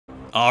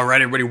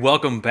Alright everybody,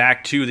 welcome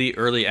back to the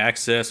early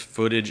access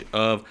footage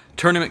of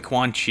Tournament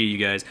Quan-Chi, you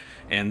guys.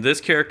 And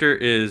this character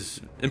is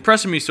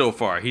impressing me so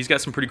far. He's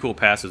got some pretty cool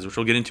passes, which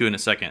we'll get into in a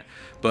second.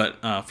 But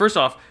first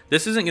off,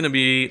 this isn't going to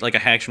be like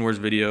a Action Wars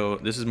video.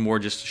 This is more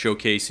just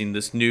showcasing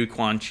this new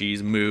Quan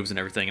Cheese moves and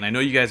everything. And I know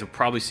you guys have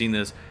probably seen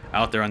this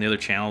out there on the other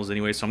channels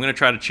anyway, so I'm going to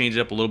try to change it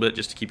up a little bit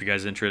just to keep you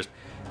guys' interest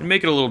and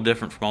make it a little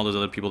different from all those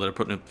other people that are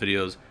putting up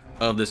videos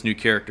of this new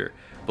character.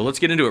 But let's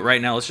get into it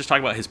right now. Let's just talk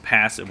about his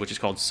passive, which is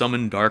called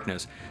Summon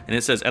Darkness. And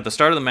it says, at the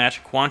start of the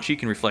match, Quan-Chi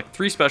can reflect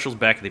 3 specials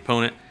back at the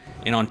opponent,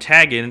 and on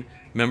tag-in,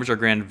 members are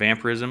granted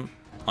Vampirism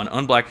on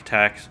unblocked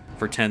attacks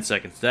for 10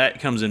 seconds.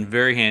 That comes in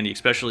very handy,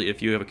 especially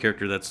if you have a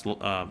character that's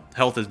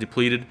health is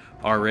depleted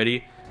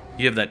already.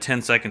 You have that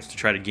 10 seconds to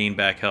try to gain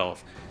back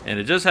health. And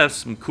it does have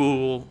some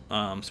cool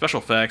special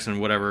effects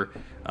and whatever,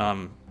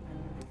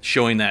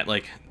 showing that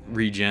like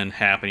regen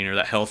happening or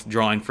that health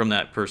drawing from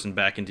that person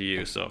back into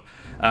you. So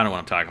I don't know what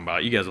I'm talking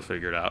about. You guys will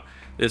figure it out.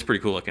 It's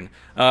pretty cool looking.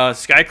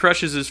 Sky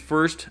Crush is his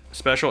first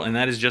special, and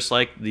that is just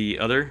like the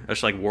other,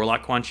 just like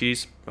Warlock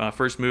Quan-Chi's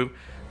first move.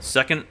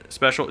 Second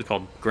special is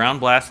called Ground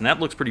Blast, and that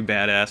looks pretty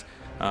badass.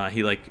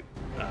 He like,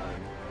 I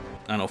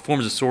don't know,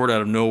 forms a sword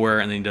out of nowhere,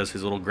 and then he does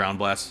his little Ground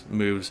Blast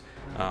moves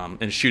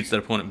and shoots that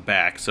opponent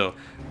back. So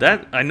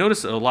that, I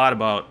noticed a lot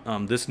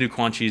about this new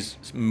Quan-Chi's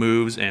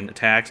moves and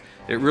attacks.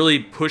 It really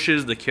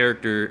pushes the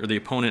character or the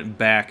opponent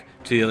back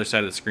to the other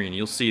side of the screen.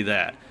 You'll see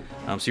that.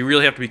 So you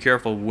really have to be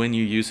careful when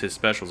you use his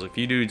specials. If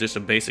you do just a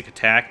basic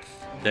attack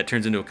that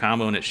turns into a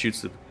combo and it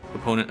shoots the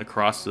opponent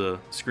across the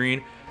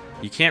screen,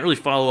 you can't really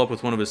follow up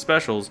with one of his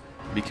specials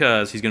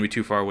because he's going to be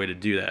too far away to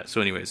do that.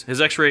 So anyways, his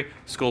X-Ray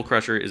Skull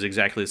Crusher is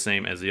exactly the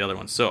same as the other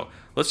one. So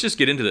let's just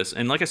get into this.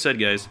 And like I said,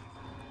 guys,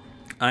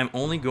 I'm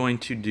only going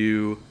to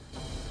do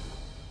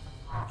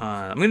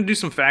I'm going to do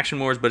some Faction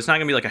Wars, but it's not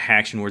going to be like a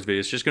Action Wars video.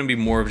 It's just going to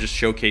be more of just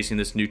showcasing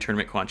this new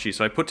Tournament Quan-Chi.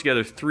 So I put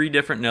together 3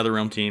 different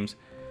NetherRealm teams.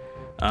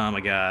 I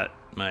got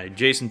my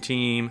Jason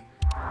team,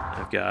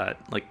 I've got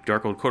like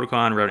Dark Old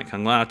Kodokan, Revenant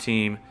Kung Lao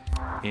team,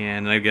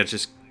 and I've got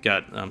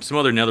some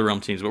other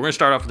NetherRealm teams. But we're going to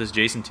start off with this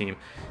Jason team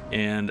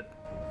and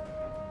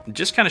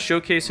just kind of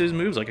showcase his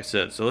moves, like I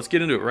said. So let's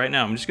get into it right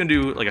now. I'm just going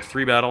to do like a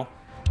 3 battle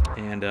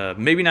and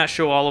maybe not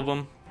show all of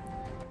them,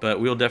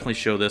 but we'll definitely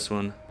show this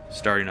one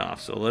starting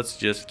off. So let's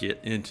just get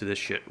into this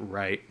shit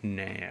right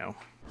now.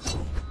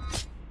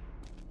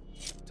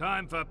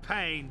 Time for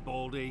pain,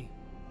 Baldy.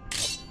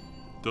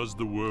 Does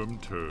the worm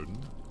turn?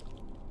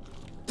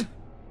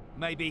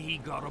 Maybe he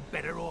got a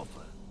better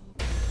offer.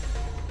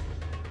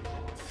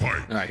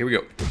 Fight. Alright, here we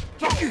go.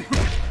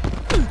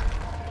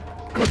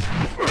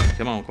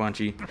 Come on,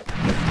 Quan-Chi.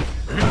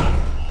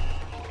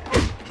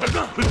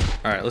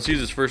 Alright, let's use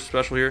his first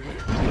special here.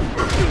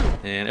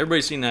 And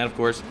everybody's seen that, of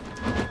course.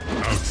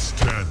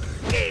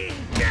 Outstanding.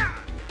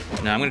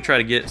 Now I'm going to try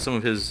to get some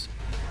of his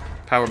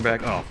power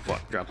back. Oh,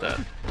 fuck. Drop that.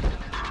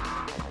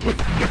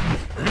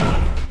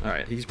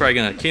 Alright, he's probably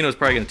going to... Kano's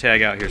probably going to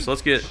tag out here. So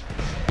let's get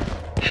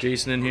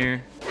Jason in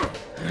here.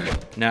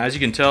 Now, as you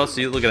can tell,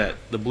 see, look at that.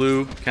 The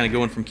blue kind of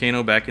going from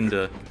Kano back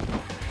into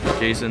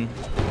Jason.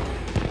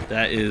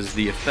 That is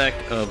the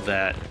effect of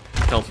that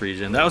health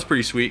regen. That was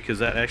pretty sweet because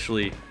that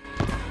actually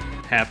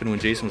happened when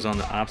Jason was on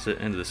the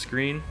opposite end of the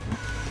screen.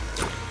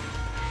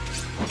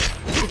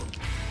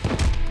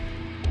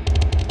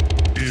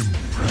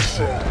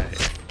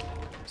 Impressive.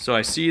 So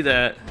I see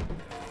that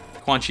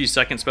Quan-Chi's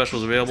second special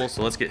is available,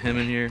 so let's get him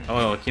in here.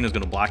 Oh, Kino's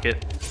going to block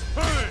it.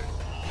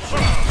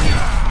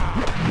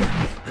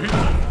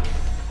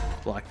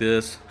 Block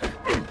this.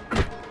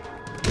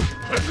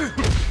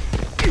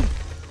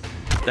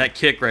 That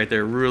kick right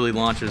there really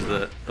launches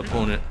the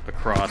opponent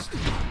across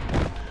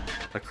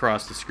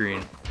the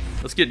screen.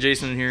 Let's get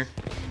Jason in here.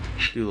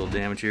 Do a little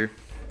damage here.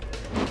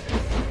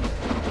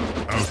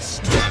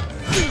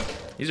 Outstanding.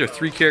 These are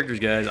 3 characters,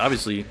 guys.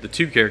 Obviously, the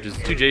 2 characters,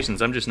 the 2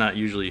 Jasons, I'm just not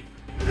usually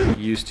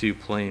used to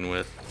playing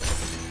with.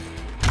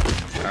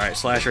 Alright,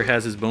 Slasher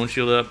has his bone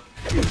shield up.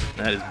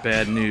 That is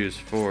bad news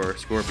for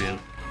Scorpion.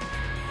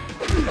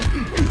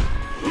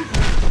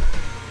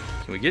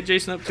 Can we get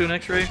Jason up to an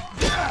X-ray?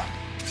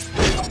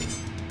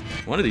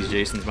 One of these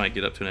Jasons might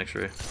get up to an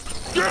X-ray.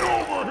 Get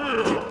over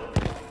here!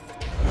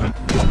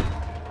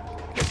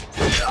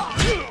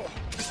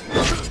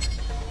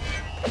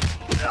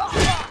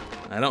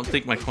 I don't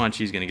think my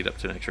Quan-Chi's gonna get up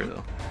to an X-ray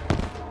though.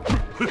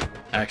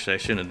 Actually, I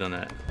shouldn't have done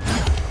that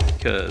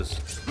because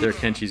their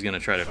Kenchi's gonna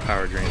try to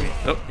power drain me.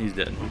 Oh, he's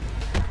dead.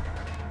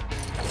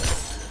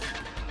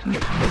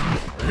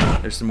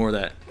 There's some more of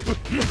that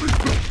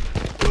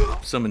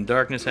Summon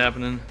Darkness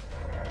happening.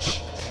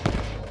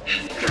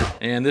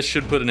 And this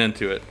should put an end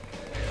to it.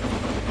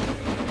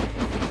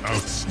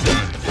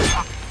 Outstanding.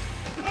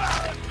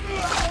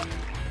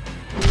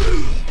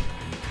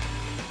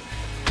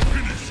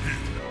 Finish him.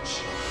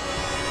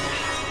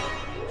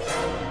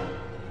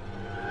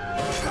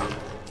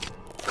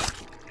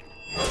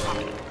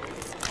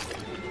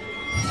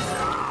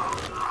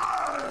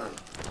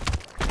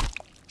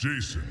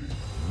 Jason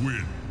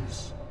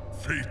wins.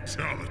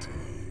 Fatality.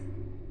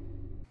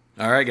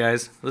 Alright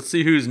guys, let's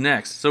see who's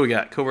next. So we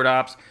got Covert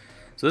Ops.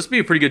 So this would be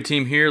a pretty good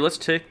team here. Let's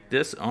take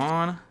this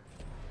on.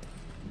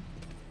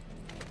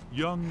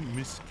 Young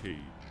Miss Cage,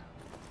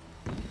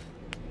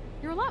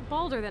 You're a lot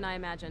bolder than I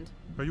imagined.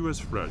 are you as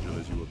fragile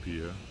as you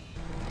appear?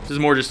 This is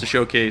more just to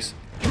showcase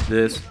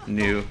this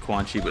new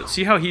Quan-Chi. But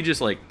see how he just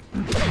like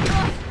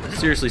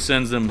seriously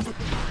sends them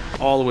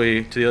all the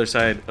way to the other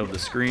side of the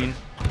screen.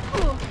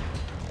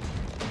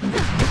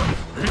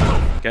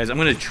 Guys, I'm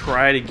going to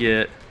try to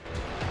get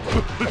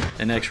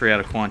an X-ray out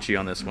of Quan-Chi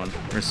on this one. We're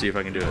going to see if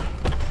I can do it.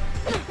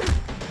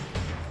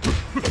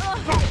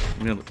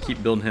 I'm going to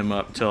keep building him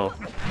up till...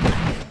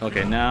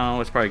 Okay,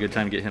 now it's probably a good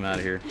time to get him out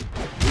of here.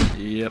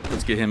 Yep,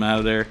 let's get him out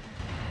of there.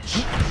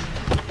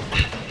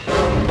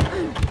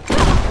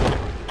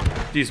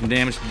 Do some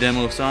damage to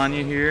Demo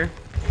Sonya here.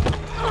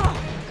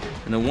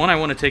 And the one I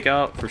want to take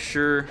out for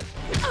sure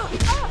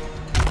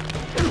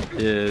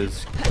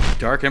is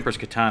Dark Empress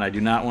Katana. I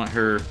do not want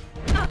her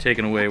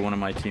taking away one of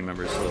my team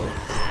members. So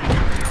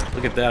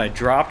look at that. I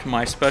dropped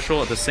my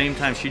special at the same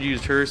time she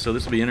used hers, so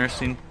this will be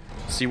interesting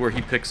to see where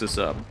he picks this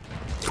up.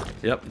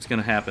 Yep, it's going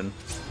to happen.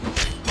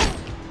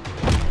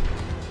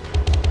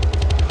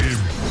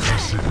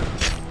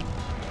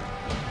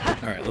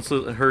 Alright, let's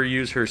let her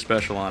use her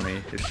special on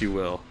me, if she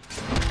will.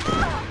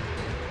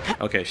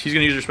 Okay, she's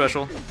going to use her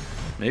special.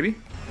 Maybe?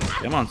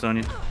 Come on,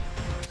 Sonya.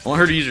 I want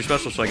her to use her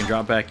special so I can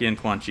drop back in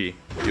Quan-Chi.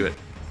 Do it.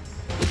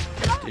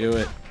 Do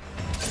it.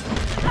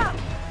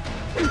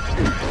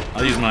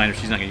 I'll use mine if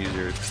she's not going to use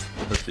yours.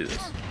 Let's do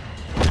this.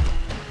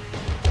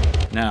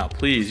 Now,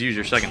 please use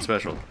your second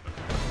special.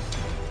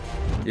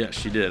 Yes,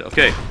 she did.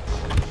 Okay.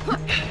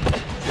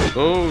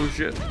 Oh,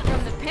 shit.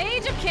 From the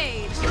page of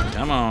Cage.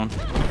 Come on.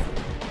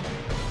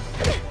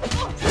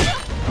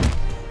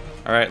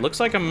 Alright, looks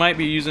like I might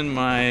be using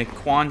my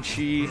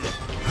Quan-Chi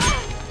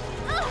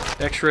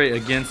X-ray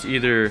against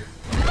either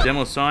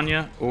Demo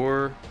Sonya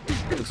or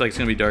looks like it's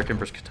going to be Dark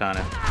Empress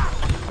Katana.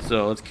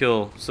 So let's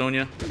kill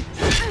Sonya.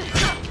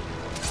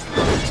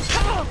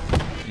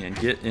 And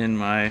get in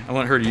my... I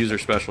want her to use her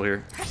special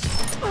here.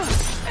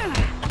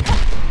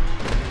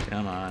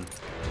 Come on.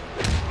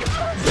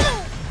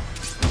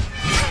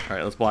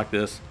 Alright, let's block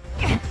this.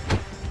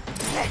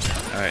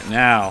 Alright,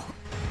 now.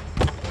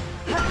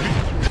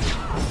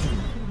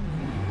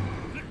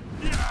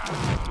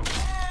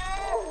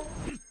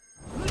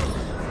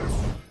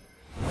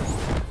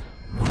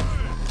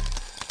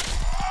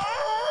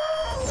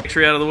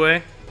 X-ray out of the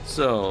way.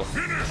 So.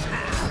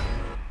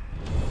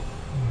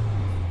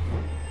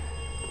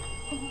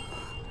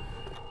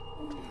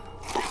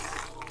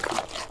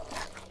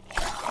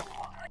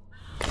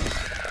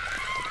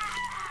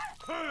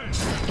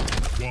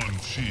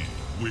 Quan-Chi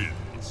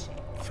wins.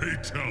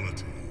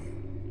 Fatality.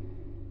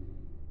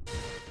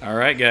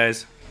 Alright,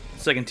 guys.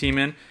 Second team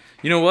in.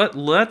 You know what?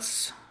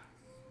 Let's...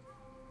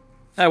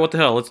 Ah, what the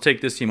hell? Let's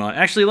take this team on.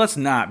 Actually, let's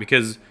not,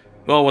 because...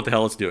 Well, what the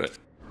hell? Let's do it.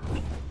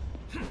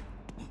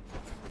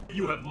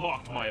 You have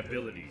mocked my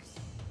abilities.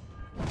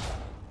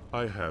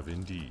 I have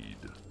indeed.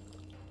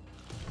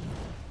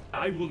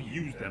 I will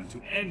use them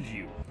to end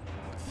you.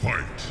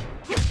 Fight.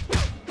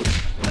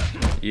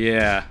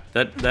 Yeah,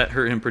 that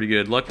hurt him pretty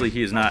good. Luckily,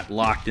 he is not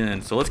locked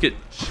in. So let's get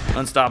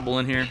Unstoppable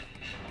in here.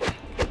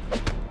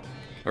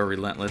 Or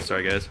Relentless,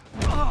 sorry guys.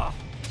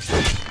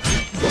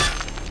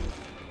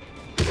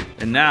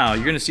 And now,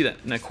 you're going to see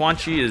that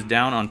Quan-Chi is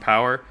down on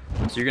power.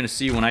 So you're going to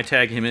see when I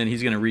tag him in,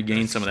 he's going to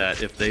regain some of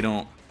that if they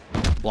don't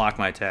block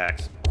my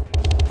attacks.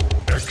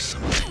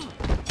 Excellent.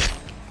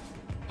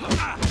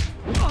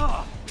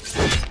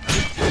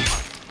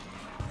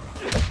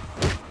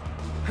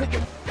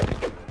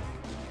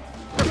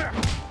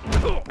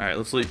 Alright,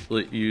 let's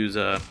use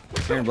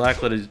Iron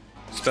Black, let his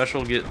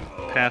special get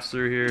passed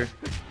through here.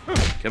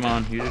 Come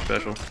on, use your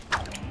special.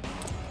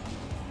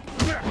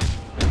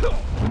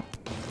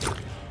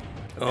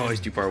 Oh, he's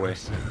too far away.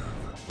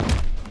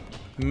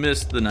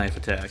 Missed the knife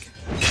attack.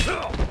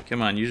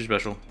 Come on, use your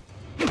special.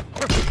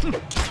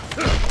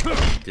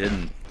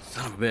 Didn't.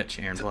 Son of a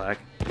bitch, Iron Black.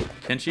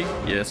 Can she?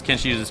 Yes, can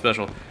she use a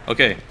special?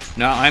 Okay,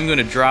 now I'm going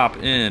to drop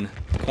in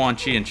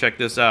Quan-Chi and check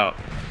this out.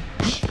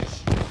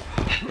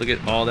 Look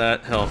at all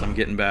that health I'm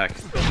getting back.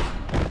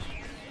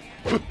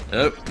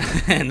 Oh,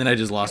 and then I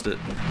just lost it.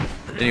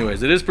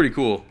 Anyways, it is pretty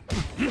cool.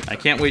 I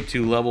can't wait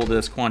to level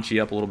this Quan-Chi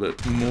up a little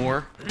bit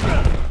more.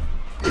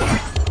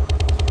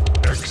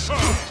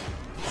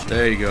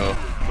 There you go.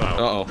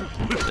 Uh-oh.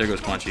 There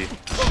goes Quan-Chi.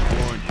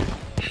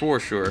 For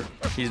sure.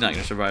 He's not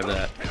going to survive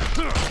that.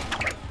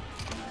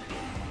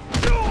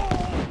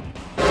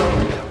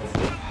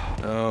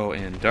 Oh,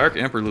 and Dark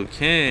Emperor Liu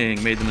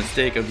Kang made the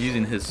mistake of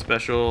using his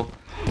special.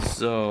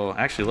 So,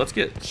 actually, let's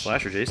get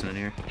Slasher Jason in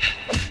here.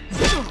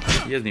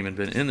 He hasn't even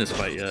been in this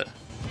fight yet.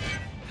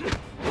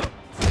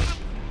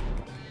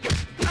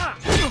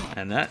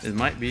 And that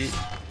might be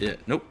it.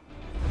 Nope.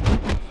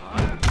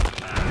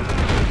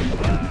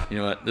 You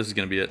know what? This is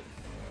going to be it.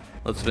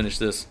 Let's finish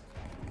this.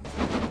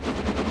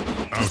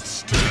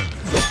 Outstanding.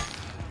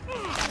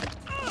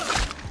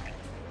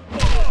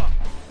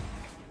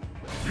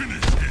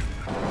 Finish him.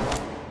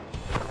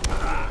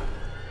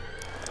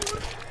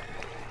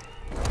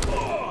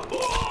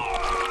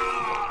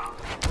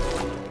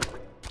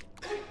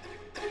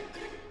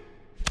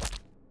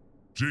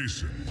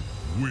 Jason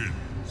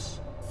wins.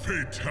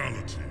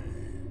 Fatality.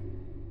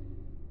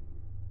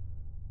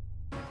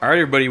 Alright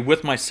everybody,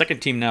 with my second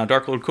team now,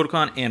 Dark Lord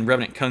Kodokan and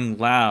Revenant Kung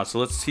Lao. So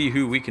let's see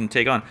who we can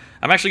take on.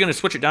 I'm actually going to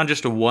switch it down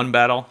just to one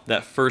battle.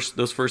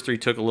 Those first three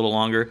took a little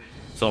longer.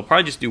 So I'll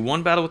probably just do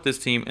one battle with this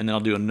team, and then I'll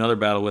do another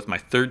battle with my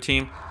third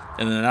team,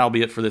 and then that'll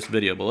be it for this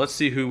video. But let's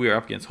see who we are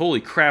up against. Holy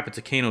crap, it's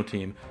a Kano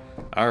team.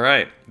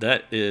 Alright,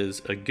 that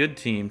is a good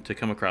team to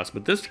come across.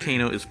 But this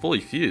Kano is fully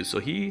fused, so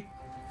he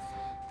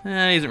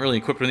isn't really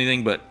equipped with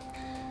anything, but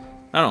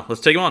I don't know.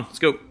 Let's take him on. Let's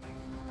go.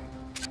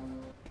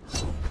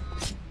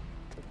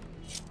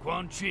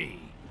 Quan-Chi.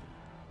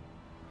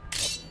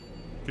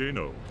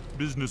 Kano,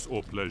 business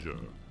or pleasure?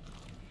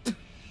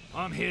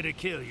 I'm here to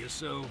kill you,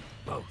 so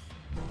both.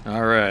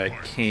 Alright,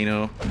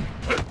 Kano.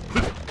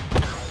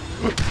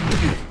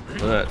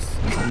 Let's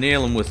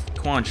nail him with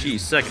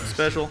Quan-Chi's second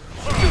special.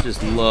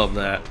 Just love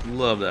that.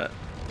 Love that.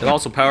 It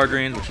also power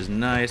drains, which is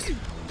nice.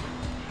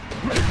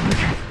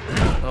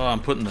 Oh,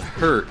 I'm putting the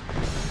hurt.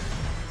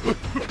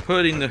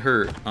 Putting the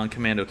hurt on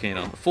Commando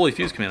Kano. Fully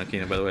fused Commando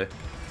Kano, by the way.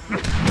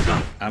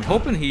 I'm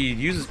hoping he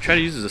try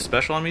to use a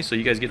special on me so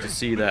you guys get to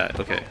see that.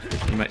 Okay,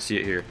 you might see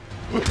it here.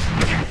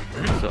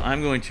 So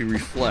I'm going to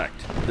reflect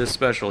this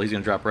special. He's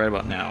going to drop right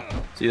about now.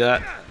 See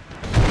that?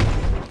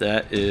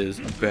 That is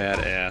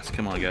badass.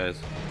 Come on, guys.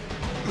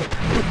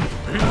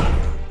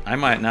 I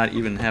might not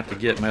even have to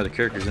get my other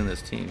characters in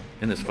this team,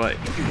 in this fight.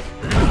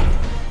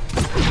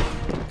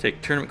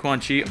 Take Tournament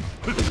Quan-Chi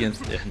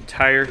against the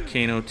entire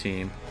Kano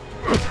team.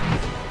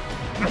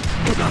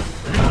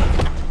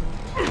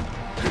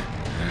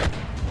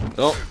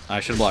 Oh, I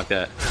should have blocked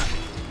that.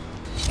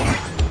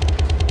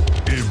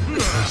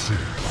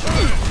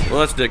 Well,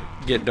 let's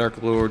get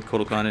Dark Lord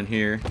Kodokan in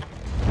here.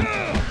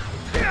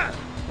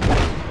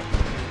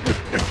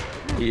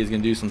 He is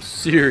going to do some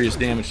serious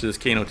damage to this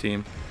Kano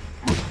team.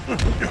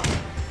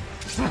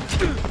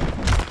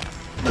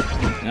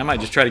 And I might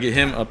just try to get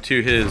him up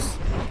to his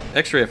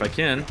X-ray if I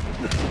can.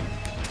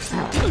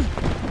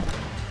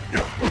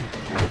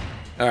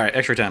 Alright,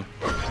 X-ray time.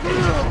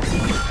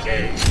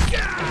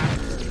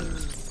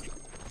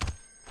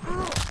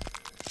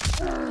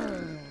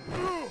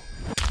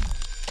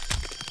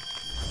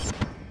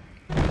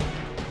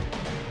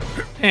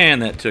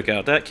 And that took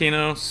out that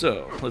Kano,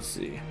 so let's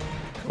see.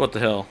 What the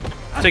hell?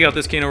 Take out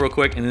this Kano real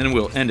quick, and then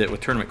we'll end it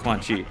with Tournament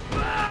Quan-Chi.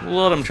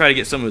 Let him try to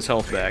get some of his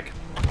health back.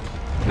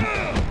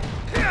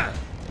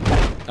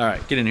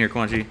 Alright, get in here,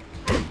 Quan-Chi.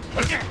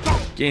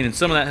 Gaining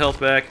some of that health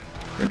back.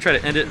 We're going to try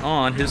to end it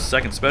on his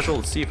second special.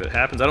 Let's see if it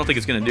happens. I don't think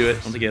it's going to do it. I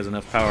don't think he has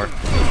enough power.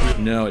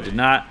 No, it did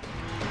not.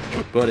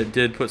 But it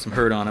did put some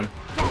hurt on him.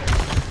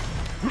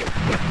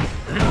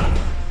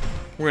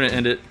 We're going to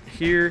end it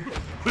here.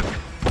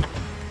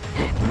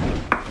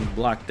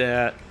 Block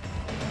that.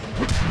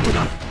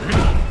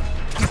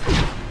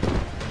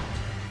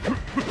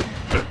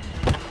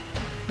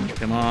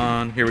 Come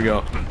on, here we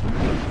go.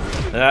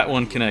 That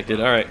one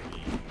connected. All right.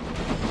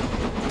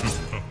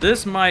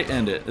 This might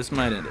end it. This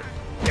might end it.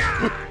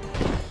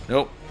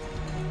 Nope.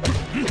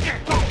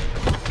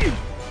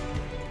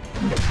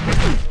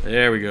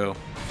 There we go.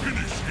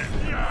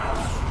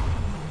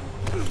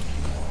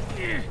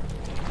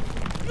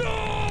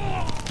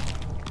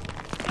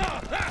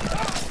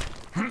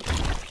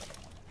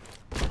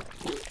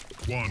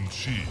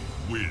 Quan-Chi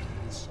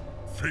wins.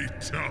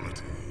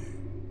 Fatality.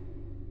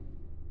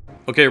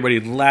 Okay, everybody,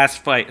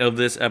 last fight of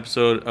this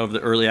episode of the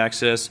Early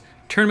Access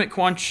Tournament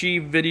Quan-Chi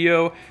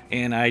video,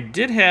 and I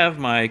did have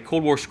my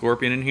Cold War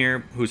Scorpion in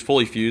here, who's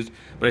fully fused,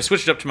 but I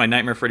switched it up to my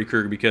Nightmare Freddy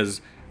Krueger because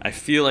I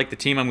feel like the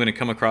team I'm going to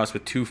come across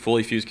with two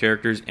fully fused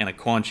characters and a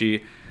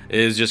Quan-Chi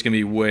is just going to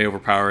be way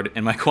overpowered,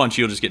 and my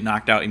Quan-Chi will just get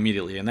knocked out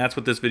immediately, and that's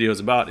what this video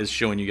is about, is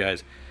showing you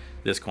guys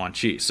this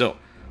Quan-Chi. So,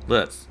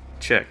 let's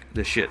check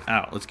this shit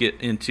out. Let's get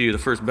into the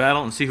first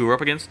battle and see who we're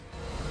up against.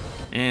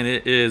 And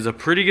it is a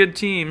pretty good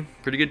team,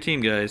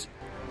 guys.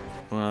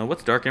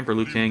 What's Dark Emperor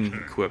Liu Kang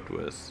equipped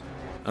with?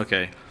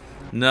 Okay,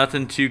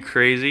 nothing too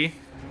crazy,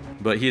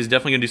 but he is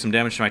definitely gonna do some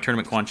damage to my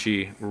Tournament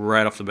Quan-Chi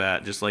right off the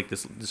bat, just like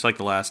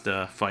the last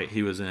fight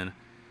he was in.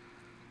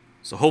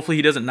 So hopefully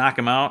he doesn't knock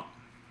him out.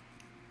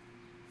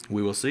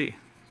 We will see.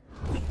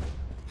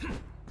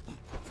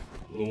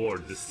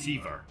 Lord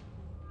Deceiver,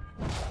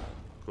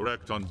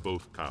 Correct on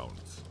both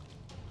counts.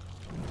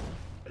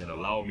 and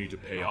allow me to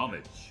pay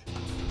homage.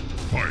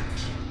 Fight.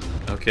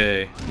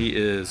 Okay, he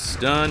is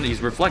stunned.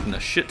 He's reflecting a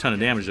shit ton of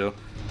damage though.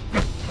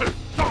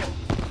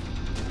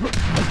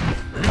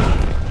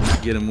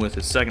 Get him with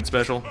his second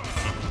special.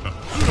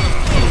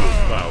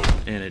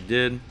 And it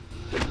did.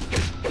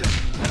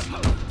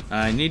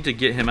 I need to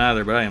get him out of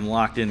there, but I am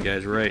locked in,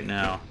 guys, right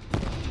now.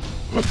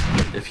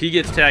 If he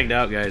gets tagged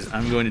out, guys,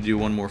 I'm going to do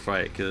one more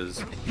fight,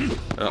 because...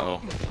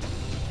 Uh-oh.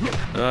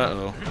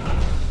 Uh-oh.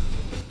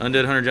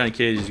 Undead Hunter Johnny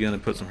Cage is going to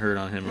put some hurt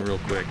on him real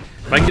quick.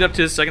 If I can get up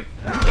to his second...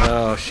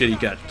 Oh, shit, he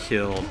got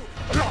killed.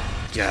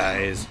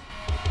 Guys.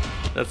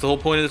 That's the whole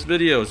point of this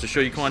video, is to show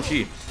you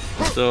Quan-Chi.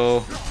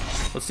 So,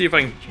 let's see if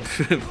I can...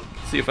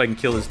 see if I can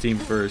kill this team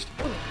first.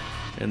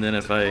 And then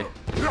if I...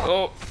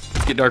 Oh!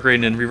 Get Dark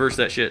Raiden and reverse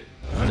that shit.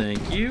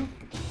 Thank you.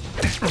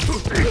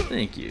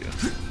 Thank you.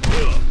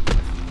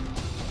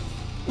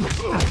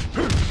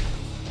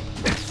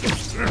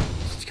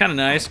 It's kind of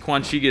nice.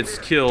 Quan-Chi gets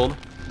killed,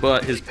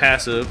 but his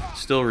passive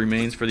still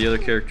remains for the other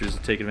characters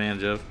to take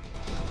advantage of.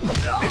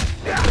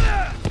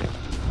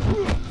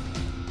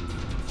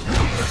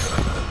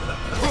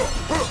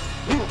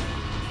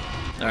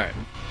 Alright.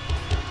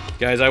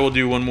 Guys, I will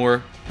do one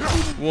more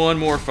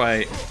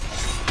fight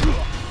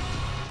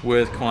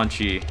with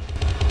Quan-Chi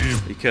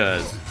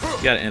because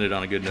you gotta end it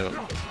on a good note.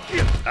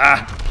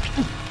 Ah!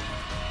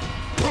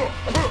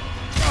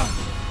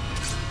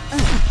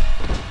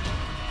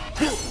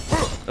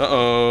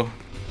 Uh-oh.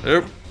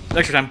 Nope.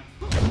 Extra time.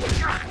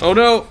 Oh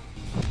no!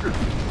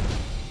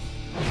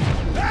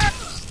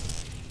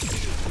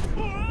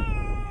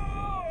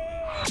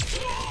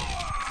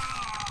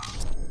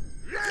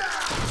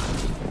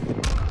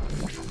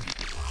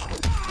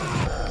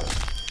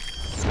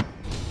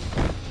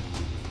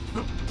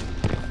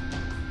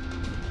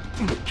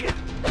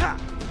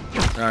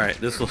 All right,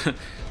 this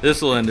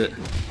will end it.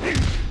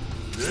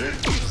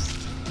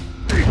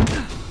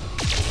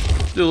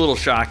 Do a little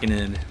shocking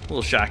end,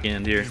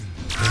 here.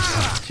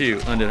 To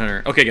Undead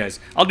Hunter. Okay,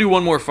 guys, I'll do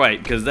one more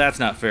fight because that's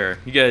not fair.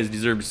 You guys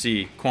deserve to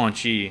see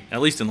Quan-Chi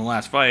at least in the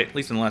last fight, at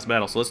least in the last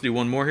battle. So let's do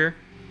one more here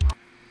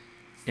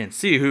and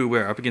see who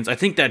we're up against. I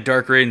think that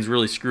Dark Raiden's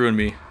really screwing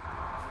me.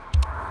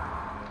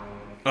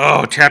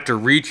 Oh, chapter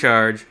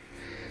recharge.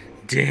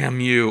 Damn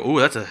you. Oh,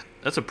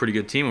 that's a pretty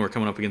good team we're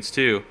coming up against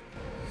too.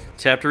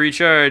 Tap to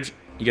recharge.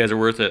 You guys are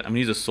worth it. I'm gonna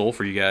use a soul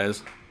for you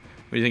guys.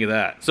 What do you think of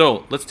that?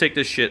 So let's take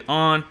this shit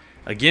on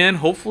again.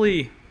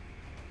 Hopefully,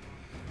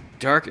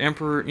 Dark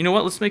Emperor. You know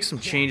what? Let's make some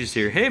changes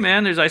here. Hey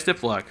man, there's Ice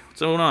Diplock. What's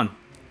going on?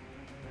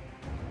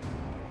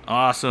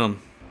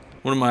 Awesome.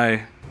 One of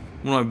my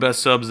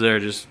best subs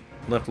there just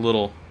left a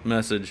little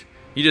message.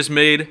 You just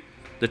made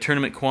the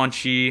Tournament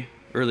Quan-Chi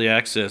early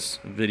access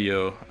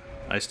video,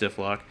 Ice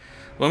Diplock.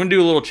 Well, I'm gonna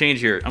do a little change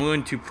here. I'm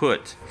going to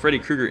put Freddy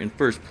Krueger in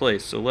first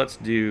place. So let's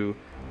do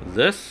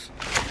this,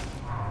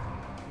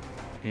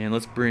 and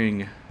let's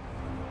bring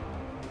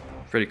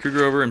Freddy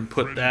Krueger over and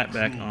put that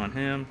back on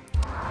him.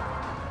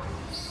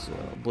 So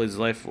Blaze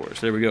Life Force,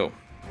 there we go.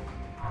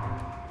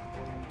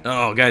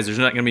 Oh guys, there's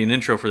not gonna be an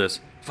intro for this.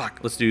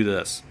 Fuck, let's do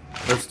this.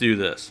 Let's do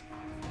this.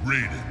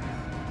 Raiden.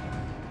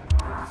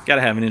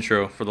 Gotta have an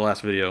intro for the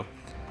last video.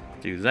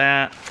 Do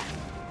that.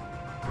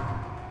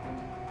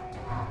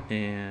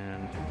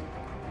 And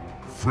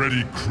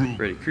Freddy Krueger.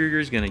 Freddy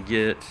Krueger's gonna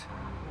get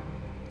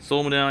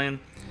Soul Medallion.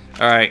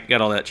 Alright,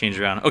 got all that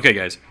changed around. Okay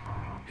guys,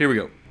 here we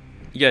go.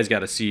 You guys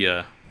gotta see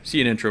an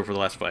intro for the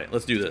last fight.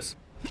 Let's do this.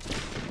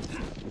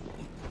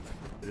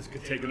 This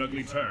could take an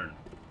ugly turn.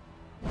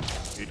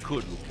 It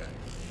could, Liu Kang,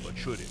 but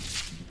should it?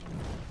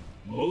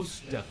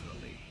 Most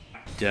definitely.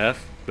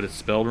 Death, but it's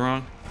spelled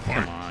wrong?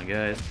 Come on,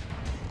 guys.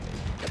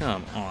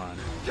 Come on.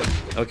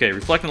 Okay,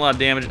 reflecting a lot of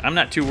damage. I'm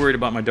not too worried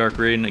about my Dark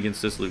Raiden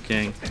against this Liu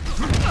Kang.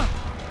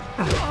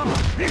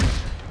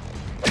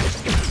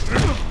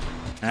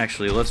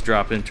 Actually, let's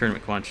drop in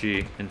Tournament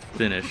Quan-Chi and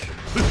finish.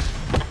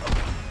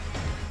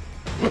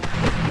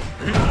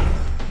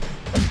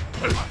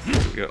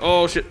 There we go.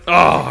 Oh, shit.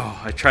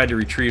 Oh, I tried to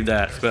retrieve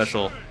that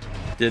special.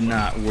 Did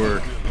not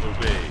work.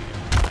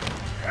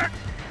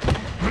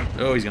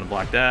 Oh, he's going to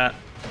block that.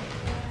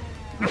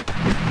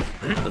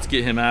 Let's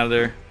get him out of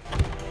there.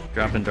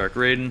 Drop in Dark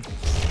Raiden.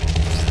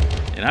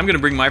 And I'm going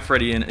to bring my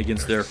Freddy in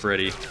against their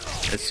Freddy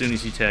as soon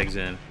as he tags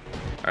in.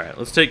 Alright,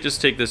 let's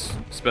just take this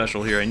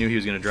special here. I knew he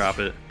was going to drop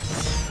it.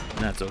 And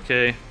that's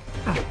okay.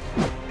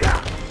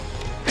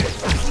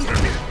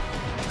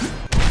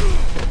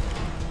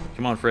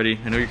 Come on, Freddy.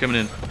 I know you're coming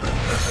in.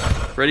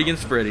 Freddy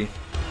against Freddy.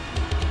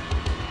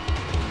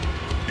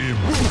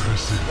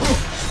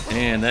 Impressive.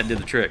 And that did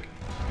the trick.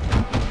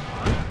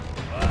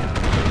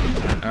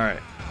 Alright.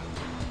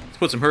 Let's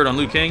put some hurt on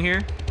Liu Kang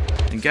here.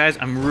 And guys,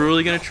 I'm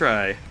really going to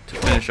try to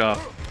finish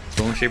off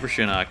Bone Shaper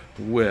Shinnok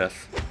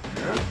with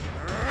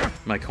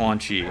my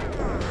Quan-Chi.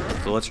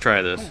 So let's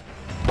try this.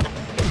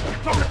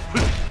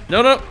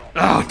 No, no!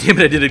 Oh, damn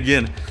it, I did it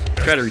again.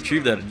 Try to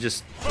retrieve that, I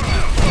just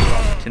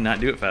cannot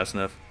do it fast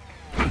enough.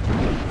 I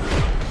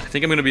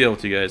think I'm going to be able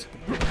to, guys.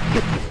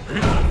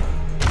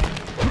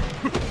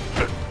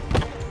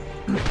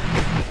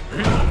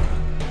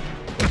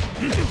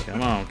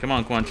 Come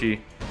on, Quan-Chi.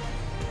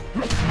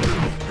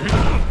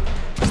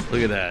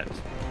 Look at that.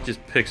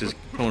 Just picks his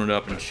opponent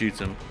up and shoots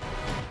him.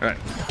 Alright,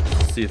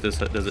 let's see if this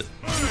does it.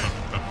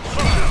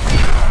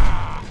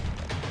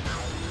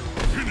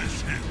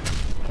 Finish him.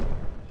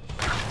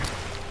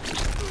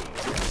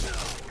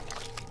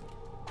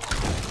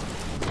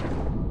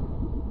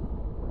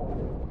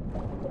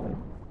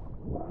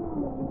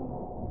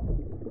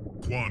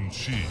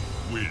 Quan-Chi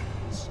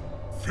wins.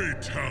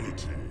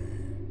 Fatality.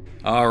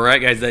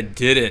 Alright, guys, that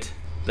did it.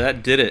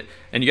 That did it.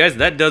 And you guys,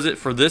 that does it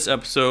for this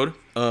episode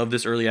of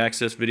this early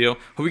access video.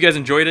 Hope you guys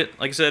enjoyed it.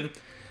 Like I said,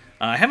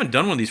 I haven't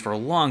done one of these for a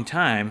long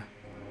time,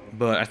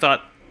 but I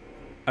thought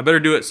I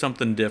better do it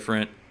something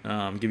different,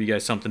 give you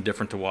guys something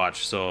different to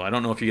watch. So I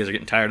don't know if you guys are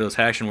getting tired of those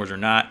Haction Wars or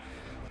not,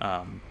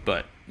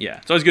 but yeah,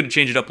 it's always good to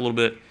change it up a little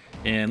bit.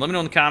 And let me know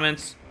in the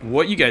comments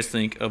what you guys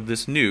think of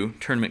this new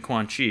Tournament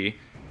Quan-Chi.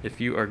 If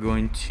you are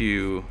going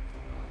to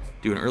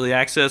do an early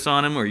access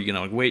on him, or are you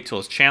going to wait till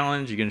his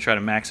challenge? You're going to try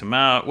to max him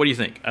out? What do you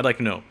think? I'd like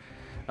to know.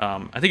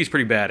 I think he's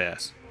pretty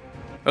badass.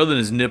 Other than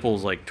his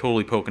nipples like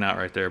totally poking out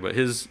right there, but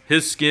his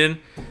skin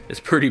is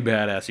pretty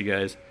badass, you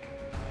guys.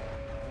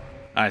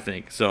 I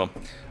think so.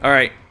 All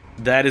right,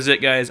 that is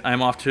it, guys.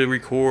 I'm off to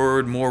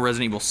record more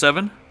Resident Evil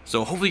 7,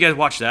 so hopefully you guys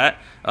watch that.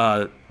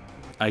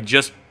 I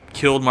just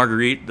killed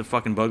Marguerite, the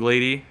fucking bug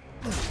lady.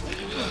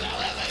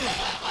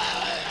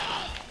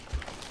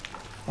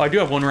 Oh, I do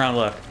have one round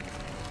left.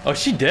 Oh, is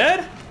she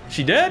dead?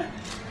 She dead?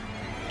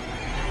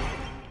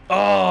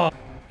 Oh.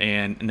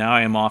 And now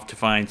I am off to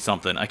find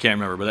something. I can't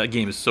remember, but that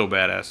game is so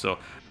badass. So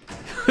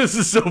this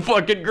is so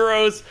fucking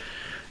gross.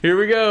 Here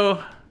we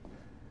go.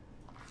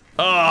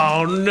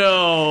 Oh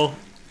no.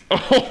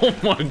 Oh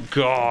my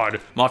god.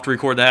 I'm off to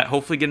record that.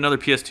 Hopefully get another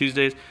PS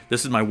Tuesdays.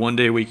 This is my 1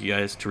 day a week, you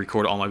guys, to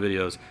record all my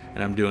videos.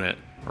 And I'm doing it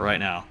right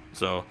now.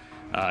 So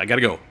I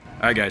gotta go.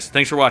 Alright guys,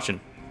 thanks for watching.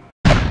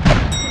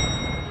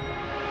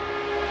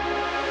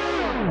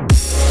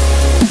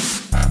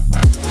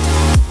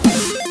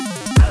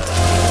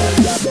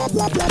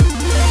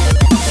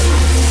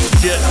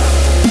 Shit.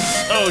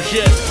 Oh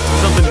shit.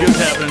 Something good's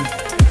happening.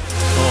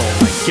 Oh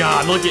my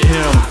god, look at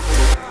him.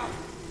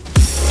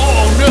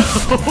 Oh no!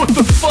 What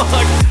the fuck?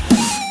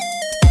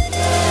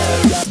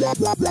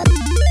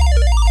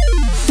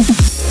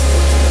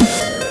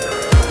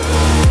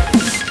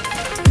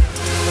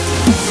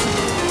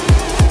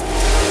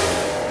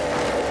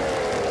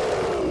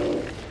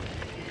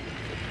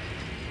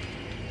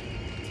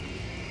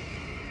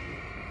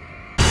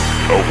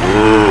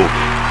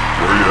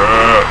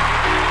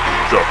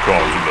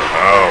 Capcom's in the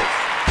house.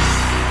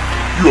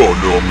 You all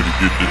know I'm gonna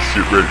get this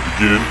shit ready to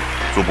begin.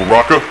 So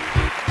Baraka,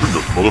 ring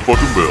those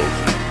motherfucking bells.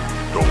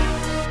 Don't.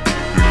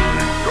 Ding,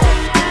 ding, dong.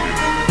 Ding,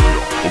 ding,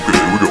 dong. Okay,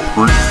 here we go.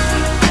 3,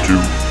 2,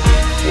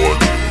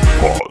 1,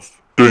 pause.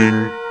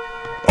 Ding.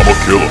 I'm a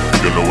killer.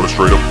 You know what, a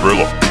straight up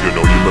thriller. You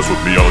know you mess with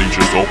me, I'll eat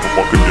your soul for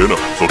fucking dinner.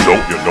 So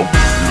don't, you know.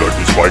 You like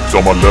these spikes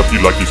on my left, you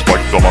like these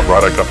spikes on my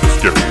right. I got this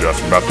scary ass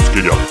map to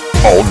scare you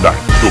all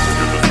night. Don't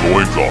forget this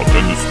loincloth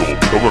and this skull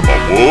cover my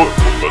what?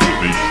 That's what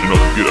these you know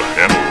to get a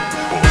handle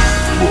of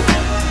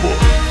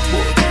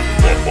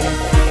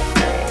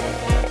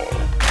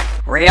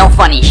Real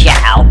funny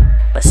shout,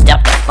 but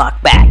step the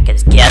fuck back,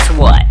 cause guess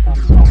what?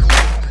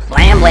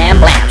 Blam blam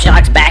blam,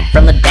 Shock's back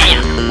from the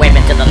dam,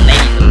 waving to the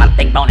ladies with my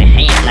big bony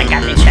hand. I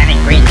got these shiny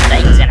green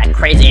things and a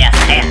crazy ass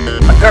hat.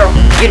 But girl,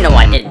 you know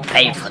I didn't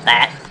pay for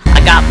that.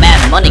 I got mad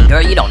money,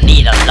 girl, you don't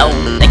need a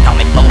loan. They call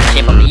me bone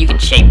shaper, but you can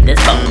shape this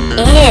bone.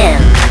 Ew.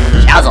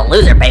 Show's a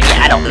loser, baby,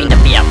 I don't mean to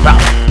be a bro.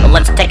 But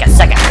let's take a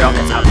second, girl,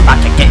 cause I'm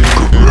about to get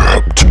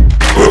grabbed.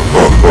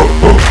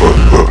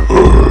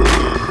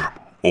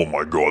 Oh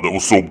my god, that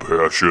was so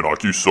bad,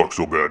 Shinnok, you suck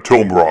so bad. Tell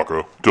him,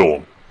 Baraka, tell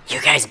him. You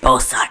guys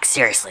both suck,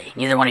 seriously.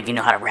 Neither one of you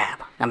know how to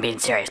rap. I'm being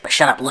serious, but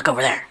shut up, look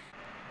over there.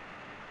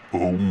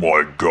 Oh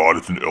my god,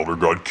 it's an Elder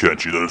God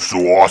Quan-Chi, that is so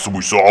awesome,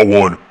 we saw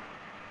one.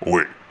 Oh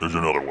wait, there's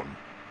another one.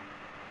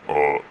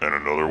 And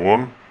another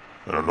one?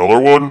 And another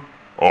one?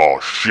 Oh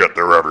shit,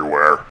 they're everywhere.